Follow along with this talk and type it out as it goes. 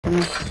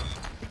me.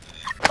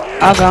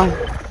 I'll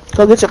go.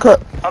 Go get your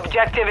cup.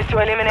 Objective is to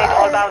eliminate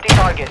all bounty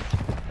targets.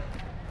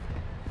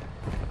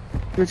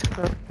 Get your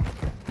cup.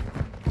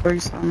 Throw you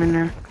something in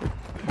there.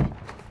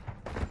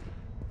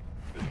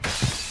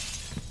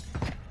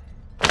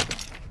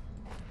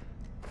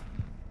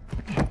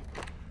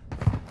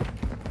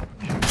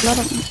 Let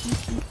him.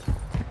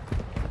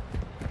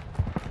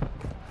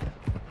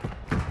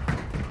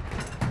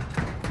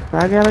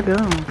 I gotta go.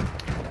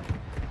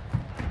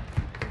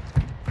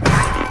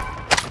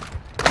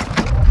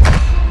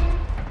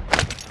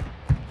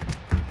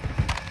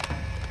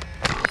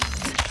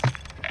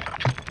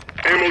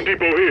 Ammo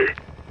depot here.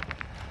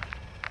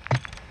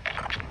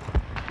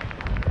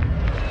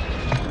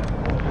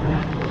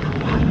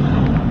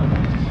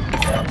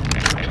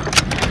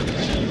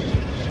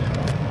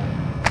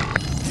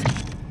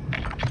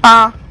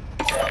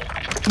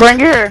 Bring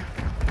it here.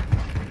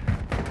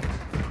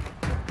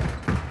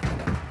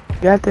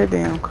 Got that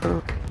damn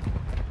cup.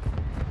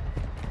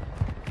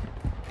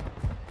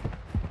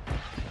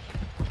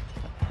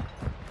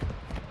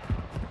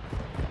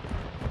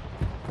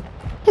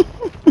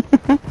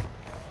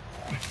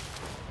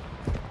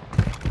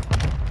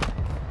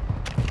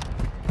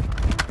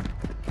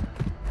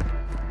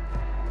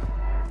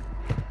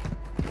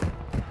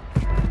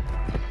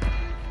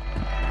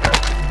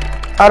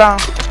 Hold on.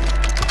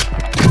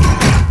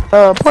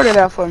 Pour it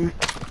out for me.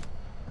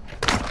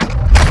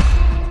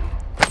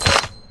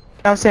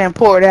 I'm saying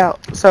pour it out.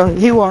 So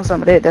he wants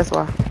some of that, that's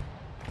why.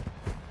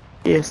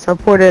 Yeah, so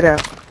pour that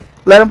out.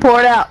 Let him pour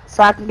it out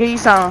so I can give you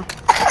some.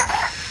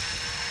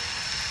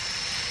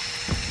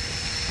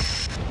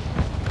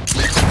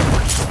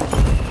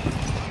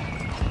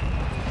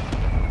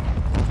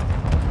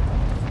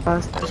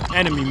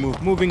 Enemy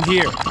moving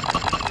here.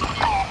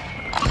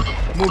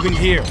 Moving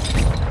here.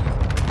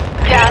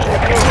 Gas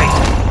is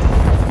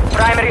moving.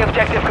 Primary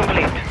objective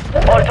complete.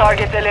 All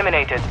targets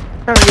eliminated.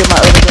 Let me get my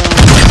other gun.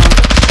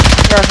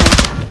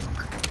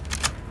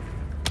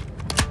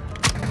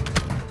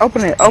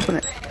 Open it, open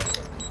it.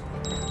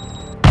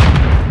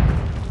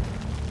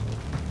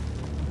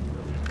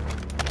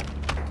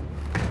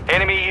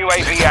 Enemy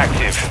UAV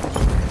active.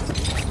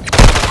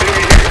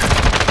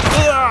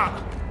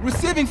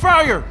 Receiving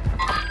fire!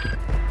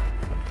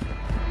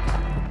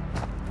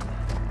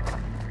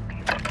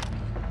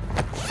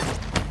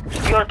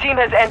 Your team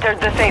has entered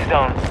the safe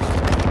zone.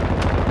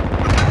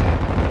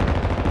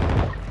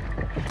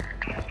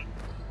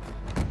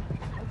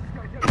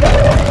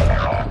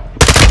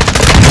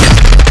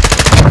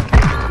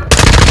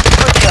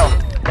 Good kill.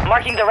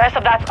 Marking the rest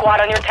of that squad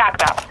on your TAC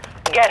map.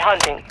 Get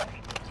hunting.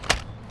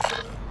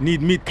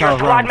 Need meat Your cow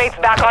squad rounds. mates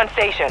back on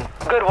station.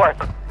 Good work.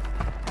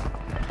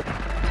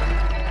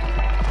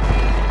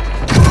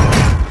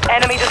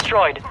 Enemy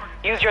destroyed.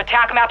 Use your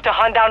TAC map to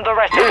hunt down the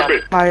rest of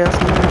them. Mario.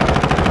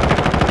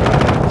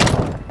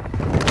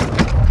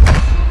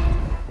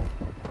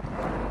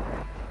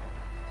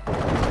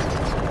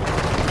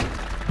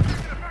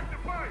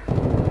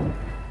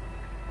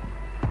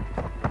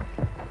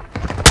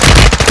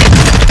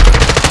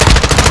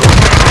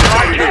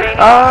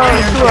 Oh,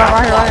 two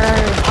right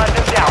here. Hunt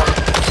them down.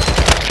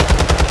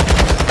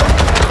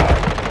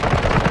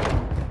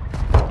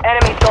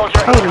 Enemy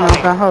soldier Hold it,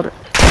 incoming. man. Hold it.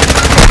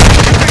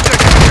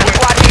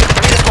 Squad mates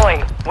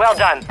redeploying. Well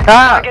done.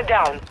 Target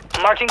down.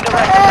 Marching the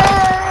rest of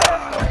them.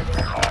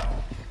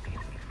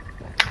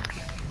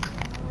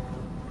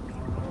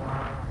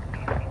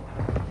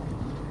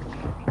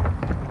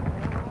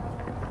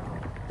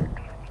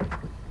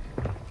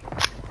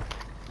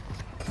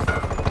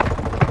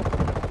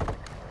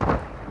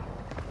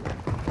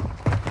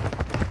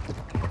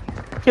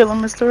 Kill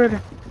him, Mr.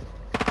 Ritter.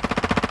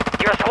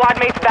 Your squad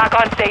mates back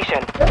on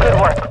station. Good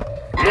work.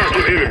 Mark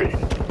the enemy.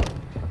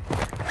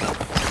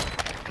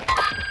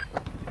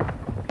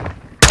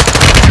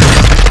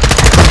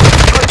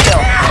 Good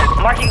kill.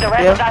 Marking the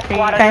rest of that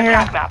squad on your hear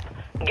TAC map.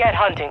 Get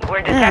hunting.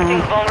 We're detecting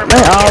They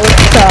vulnerability. always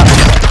talk.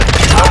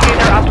 Locate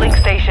their uplink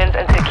stations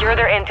and secure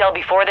their intel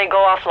before they go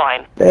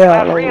offline. They You all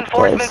have over the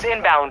reinforcements place.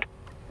 inbound.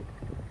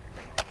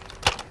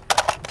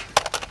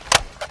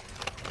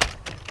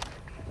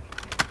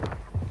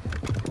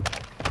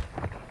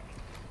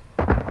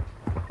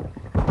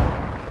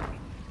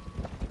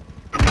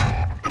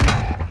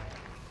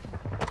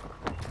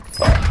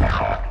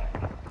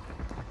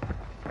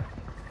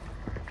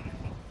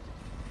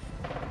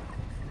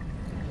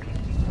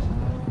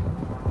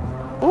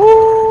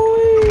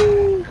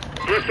 Ooh,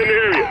 Search an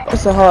area.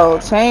 it's a whole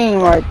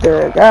team right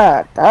there.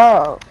 God,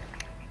 dog.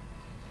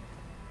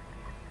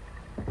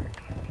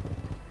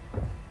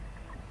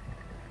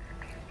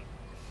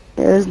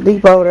 Yeah, it's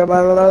deep over there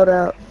by the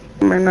loadout.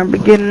 I might not be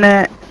getting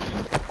that.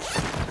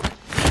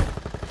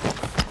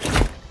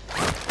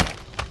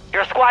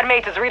 Your squad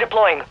mate is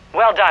redeploying.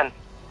 Well done.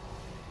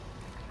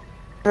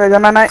 Here I go,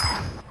 night night.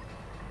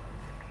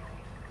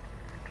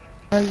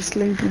 Are you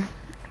sleeping?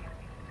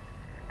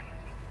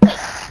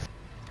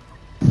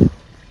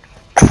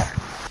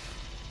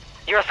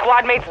 Your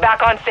squad mate's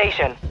back on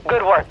station.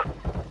 Good work.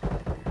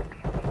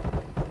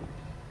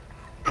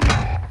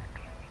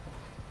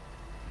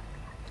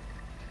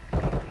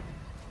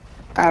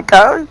 I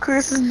told you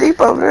Chris is deep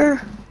over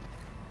there.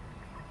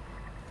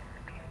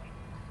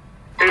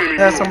 Enemy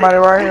Got somebody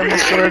right here,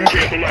 Miss Jordan.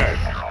 Careful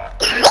last.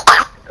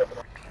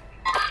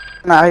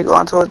 Nah, he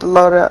going towards the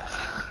loadout.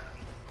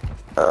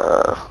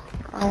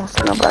 I don't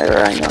see nobody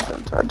right now.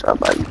 I'm trying to drop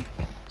by you.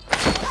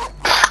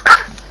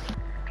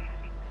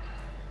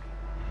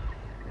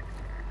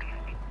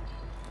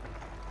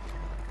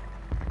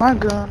 My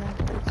gun.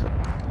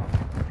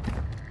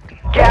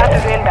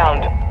 Gas is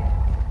inbound.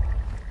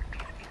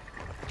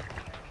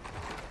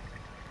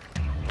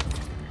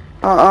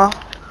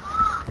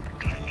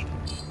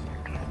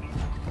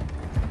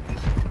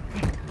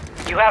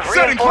 You have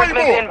Setting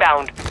reinforcements Claymore.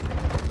 inbound.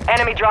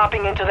 Enemy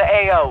dropping into the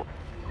AO.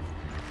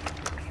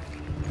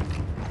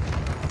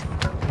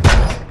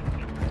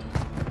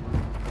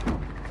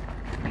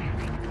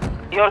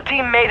 Your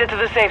team made it to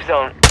the safe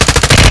zone.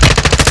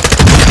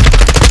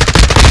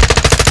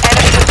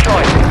 Enemy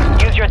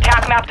destroyed. Use your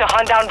attack map to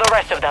hunt down the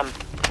rest of them.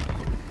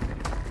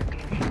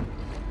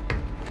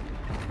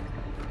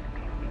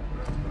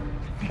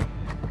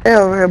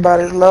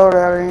 Everybody's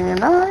loadout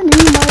and I need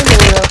my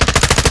loadout.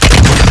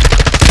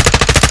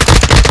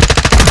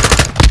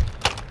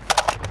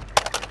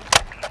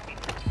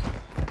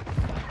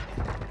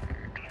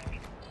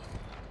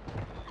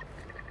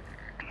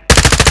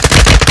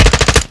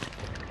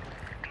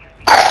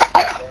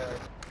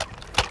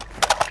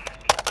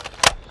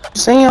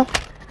 See him?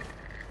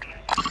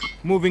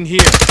 Moving here.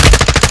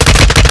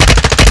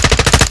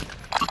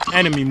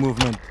 Enemy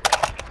movement.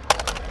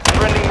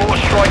 Friendly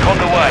mortar strike on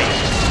the way.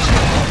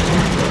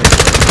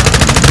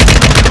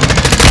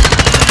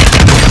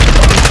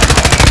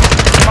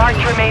 Mark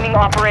remaining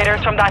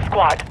operators from that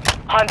squad.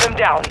 Hunt them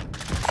down.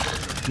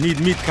 Need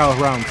mid-cal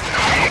rounds.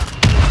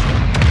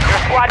 Your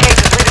squad mate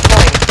is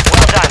redeploying.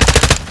 Well done.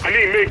 I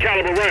need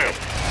mid-caliber rounds.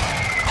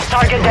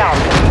 Target down.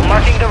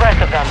 Marking the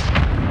rest of them.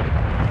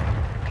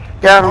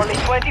 Got Only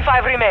him.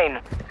 25 remain.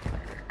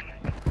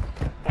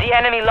 The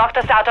enemy locked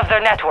us out of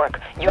their network.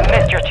 You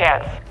missed your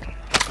chance.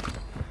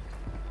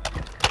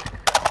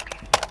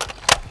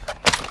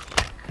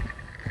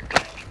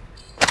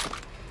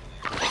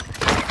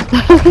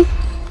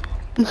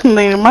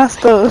 Leaning my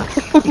stuff.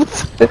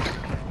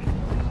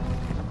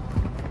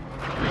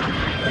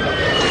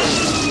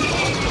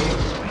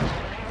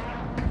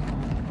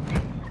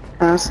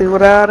 Trying to see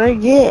what all they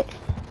get.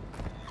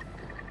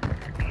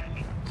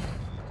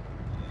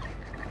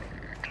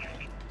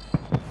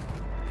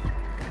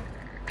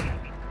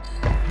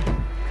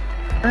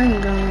 I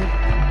ain't gonna.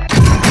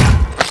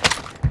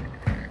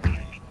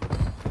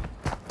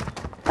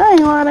 I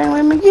ain't why they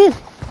let me get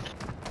it.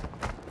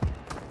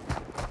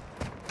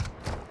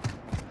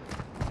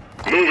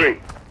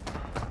 Moving.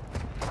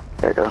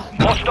 There you go.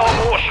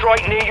 Hostile mortar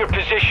strike near your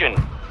position.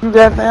 You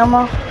got the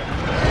ammo?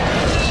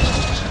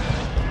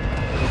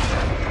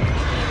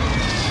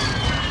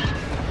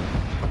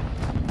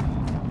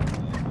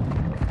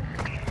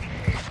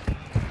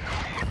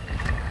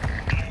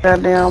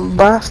 Goddamn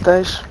buy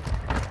station.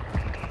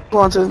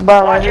 Going to this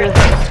bar right Watch your here.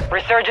 six.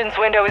 Resurgence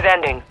window is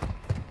ending.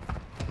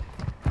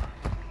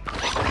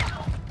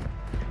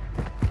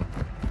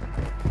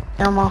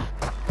 Ammo.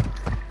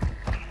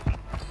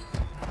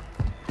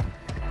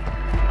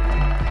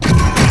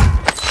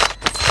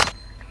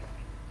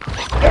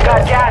 You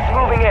got gas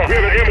moving in. We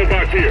have an ammo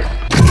box here.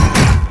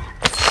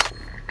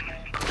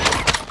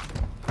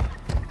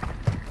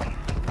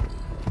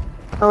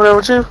 Over there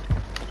with you?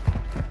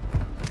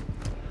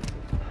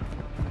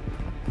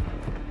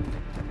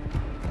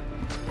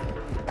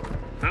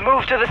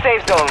 Move to the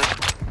safe zone.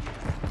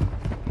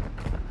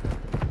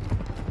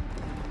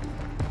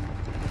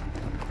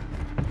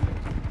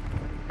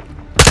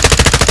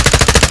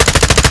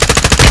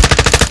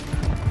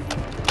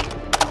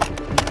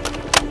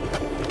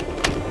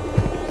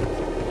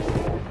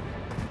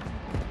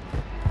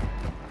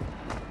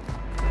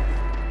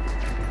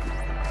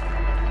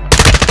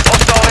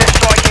 Hostile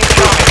airstrike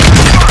incoming.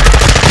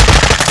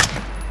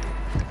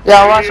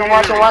 Y'all watching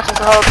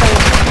the whole thing.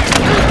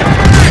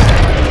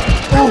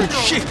 Oh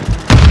shit!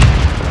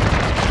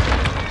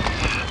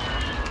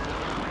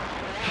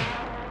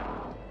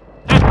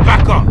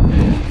 Back up!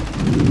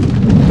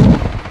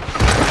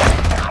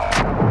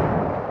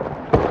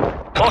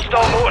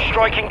 Hostile mortar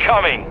strike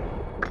incoming.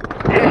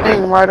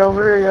 Thing right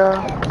over here,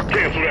 y'all.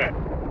 Cancel that.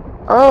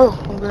 Oh,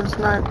 I'm getting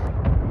sniped.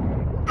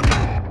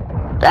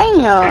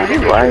 Damn, he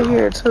right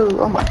here too.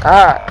 Oh my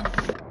god.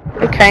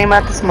 They came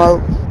out the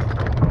smoke.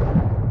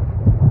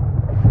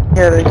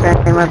 Yeah, they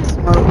came out the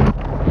smoke.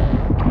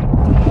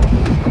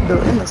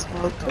 They're in the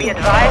smoke. Be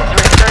advised,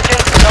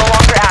 resurgence is no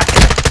longer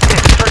active.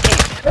 This is for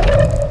keeps.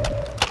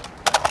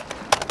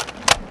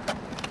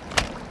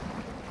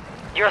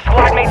 Your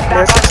squad mates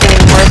back That's on the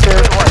team right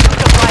there. Good work.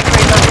 Supply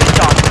crates are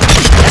restocked.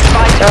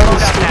 Advise to That load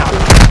was up now.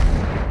 stupid.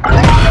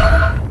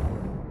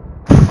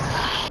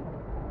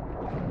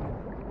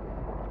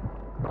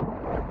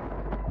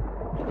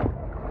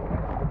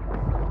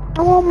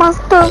 I want my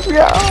stuff,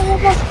 y'all. I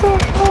want my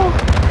stuff.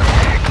 Oh.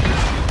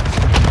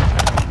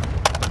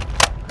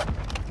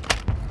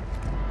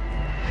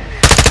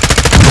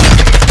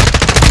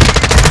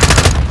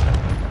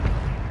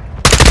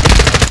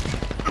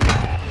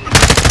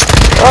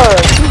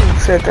 You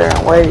sit there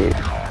and wait.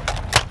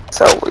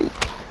 So weak.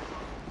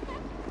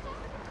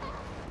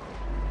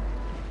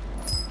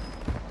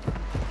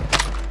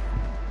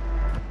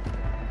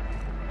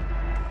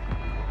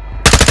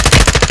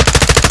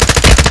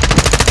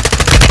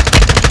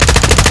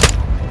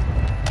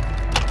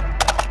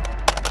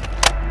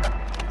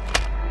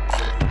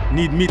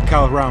 Need meat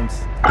cow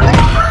rounds.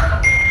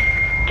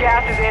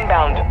 Gas is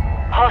inbound.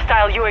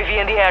 Hostile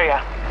UAV in the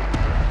area.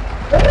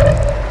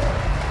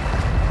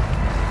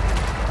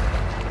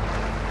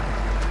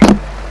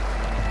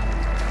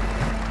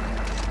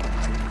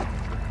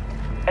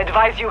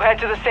 Advise you head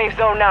to the safe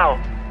zone now.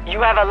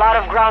 You have a lot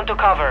of ground to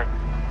cover.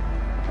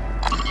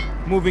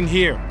 Moving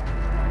here.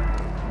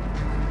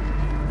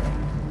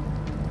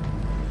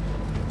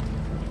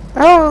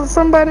 Oh,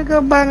 somebody go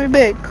buy me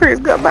back. Chris,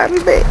 go buy me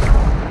back.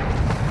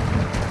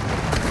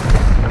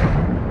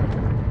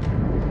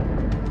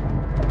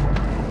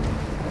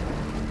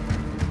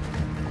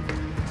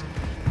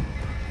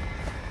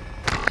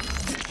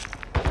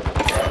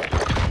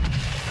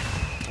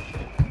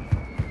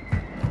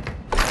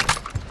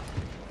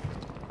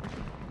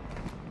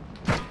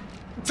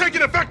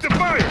 Taking effective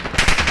fire!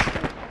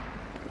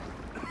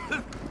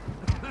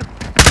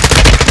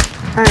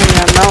 I ain't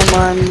got no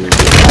money.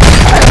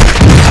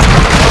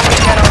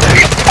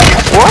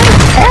 What?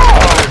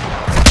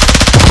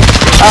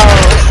 Oh,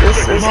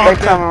 it's they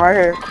coming right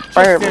here.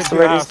 Right here, Mr.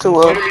 Ladies. Two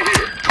of them. Enemy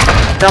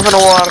here. Jump in the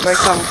water, they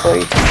coming for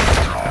you.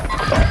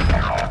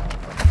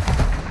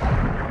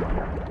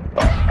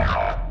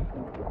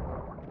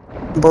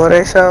 Boy,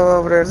 they show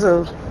over there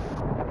too.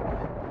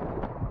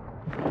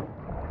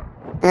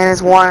 And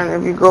it's one,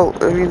 if you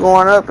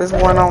going up, it's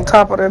one on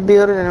top of that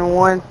building and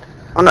one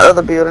on the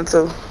other building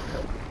too.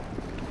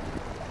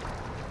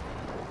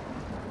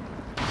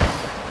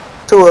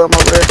 Two of them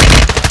over there.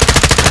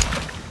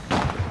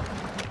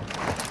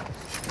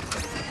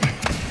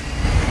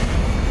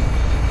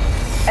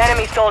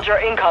 Enemy soldier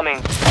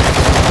incoming.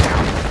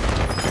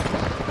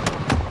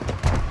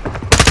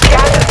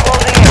 Gas is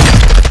closing in.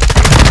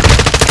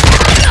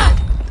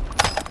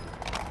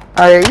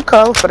 Oh yeah, you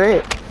call for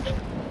that.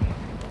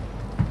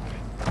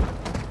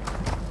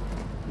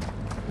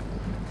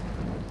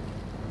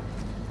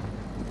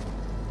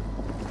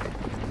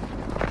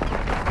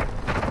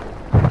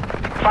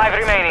 Five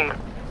remaining.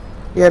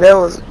 Yeah, that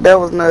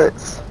was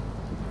nuts.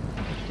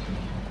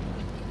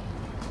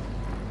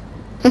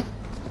 And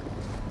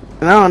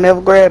I don't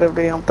never grab them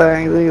damn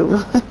things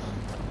either.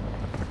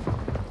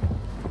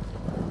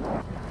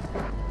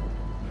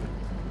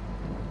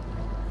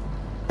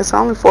 It's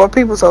only 4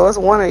 people, so it's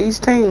one of each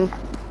team.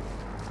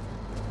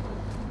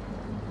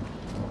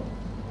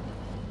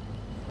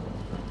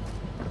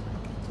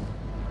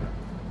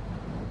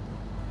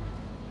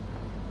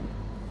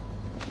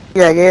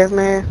 You got gas,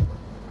 man?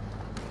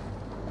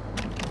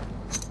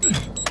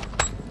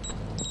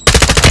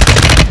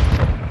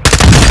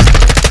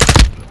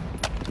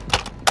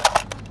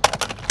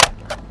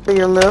 To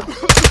your left.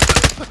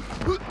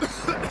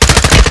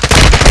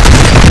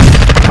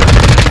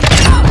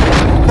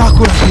 That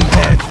could have been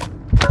bad.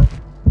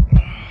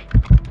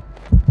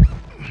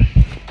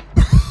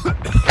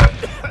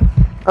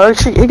 Oh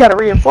shit, you got a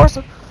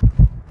reinforcer.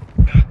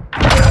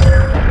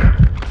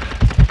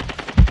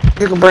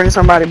 You can bring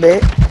somebody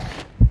back.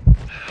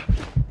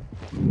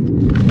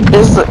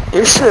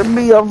 It should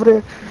be over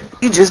there.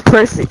 You just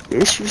press it.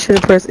 You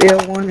should press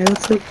L1,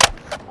 L2.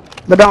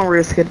 But don't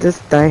risk it this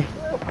thing.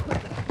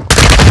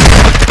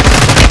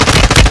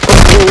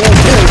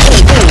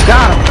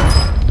 Got him.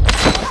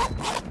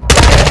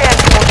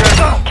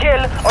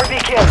 Kill or be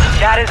killed.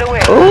 That is a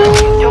win.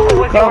 Ooh, Joker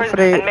was yours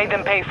confident. and make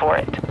them pay for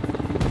it.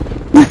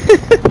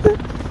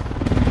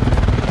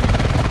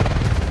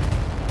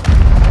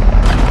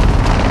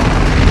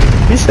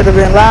 You should have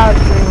been live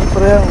streaming for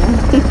that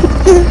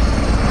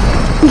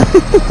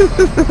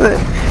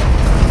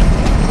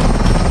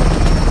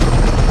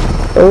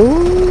one.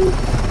 Ooh.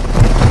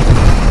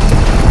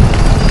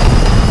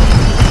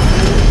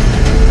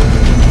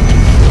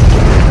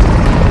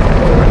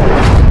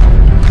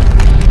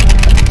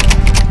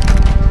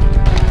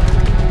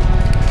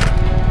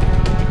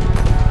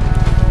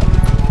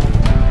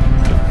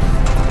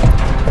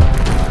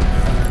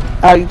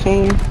 Oh, you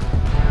can?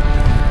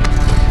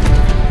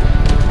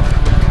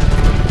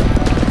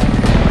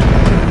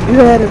 You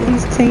had at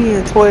least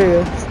 10,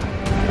 12.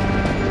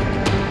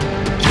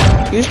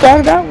 You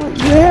started out with,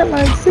 you had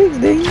like 6,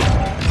 didn't you?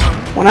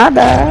 When I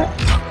died.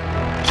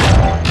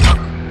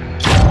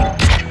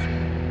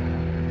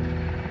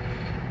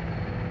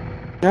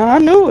 No, I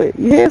knew it.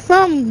 You had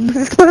something.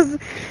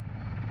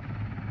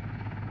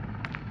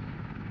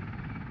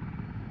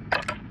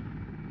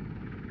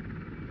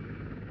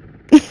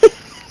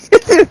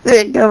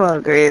 Come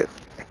on, Chris.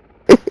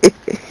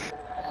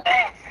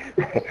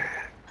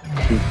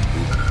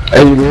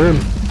 How you doing?